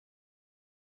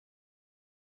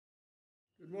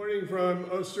Good morning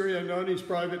from Osteria Noni's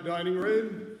private dining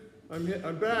room.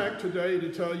 I'm back today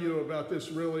to tell you about this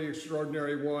really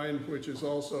extraordinary wine, which is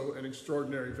also an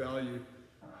extraordinary value.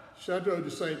 Chateau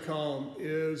de Saint Cosme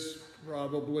is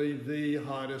probably the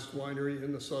hottest winery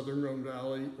in the southern Rhone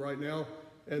Valley right now,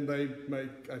 and they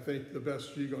make, I think, the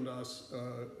best Gigondas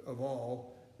of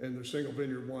all, and their single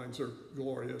vineyard wines are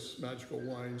glorious, magical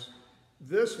wines.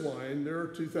 This wine, their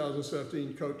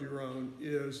 2017 Cotes de Rhone,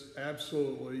 is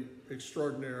absolutely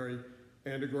extraordinary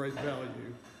and a great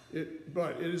value.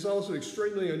 But it is also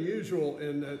extremely unusual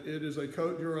in that it is a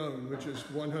Cotes de Rhone, which is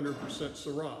 100%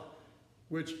 Syrah,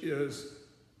 which is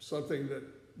something that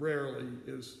rarely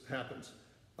happens.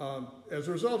 As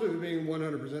a result of it being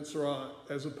 100% Syrah,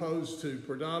 as opposed to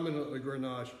predominantly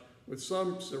Grenache, with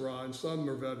some Syrah and some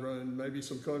Mourvedre and maybe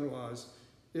some Conoise,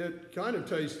 it kind of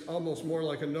tastes almost more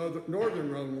like a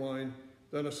northern Rhone wine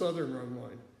than a southern Rhone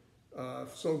wine.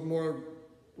 So more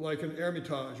like an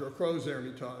Hermitage or Crozes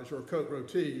Hermitage or Côte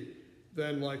Rôtie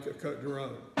than like a Cotes de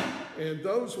Rhone. And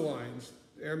those wines,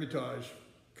 Hermitage,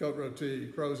 Côte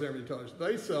Rôtie, Crozes Hermitage,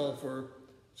 they sell for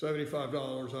 $75,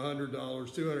 $100,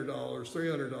 $200,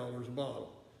 $300 a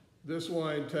bottle. This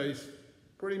wine tastes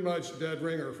pretty much dead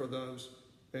ringer for those,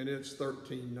 and it's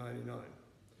 $13.99.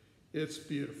 It's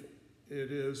beautiful. It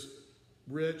is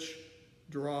rich,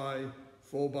 dry,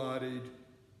 full-bodied,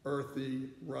 earthy,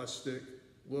 rustic,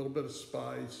 a little bit of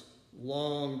spice,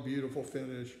 long, beautiful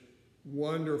finish,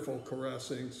 wonderful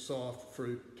caressing, soft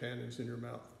fruit tannins in your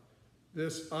mouth.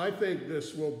 I think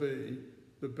this will be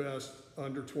the best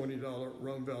under $20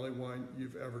 Rhone Valley wine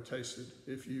you've ever tasted.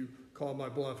 If you call my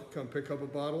bluff and come pick up a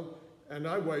bottle, and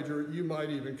I wager you might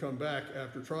even come back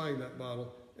after trying that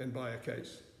bottle and buy a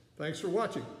case. Thanks for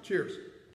watching. Cheers.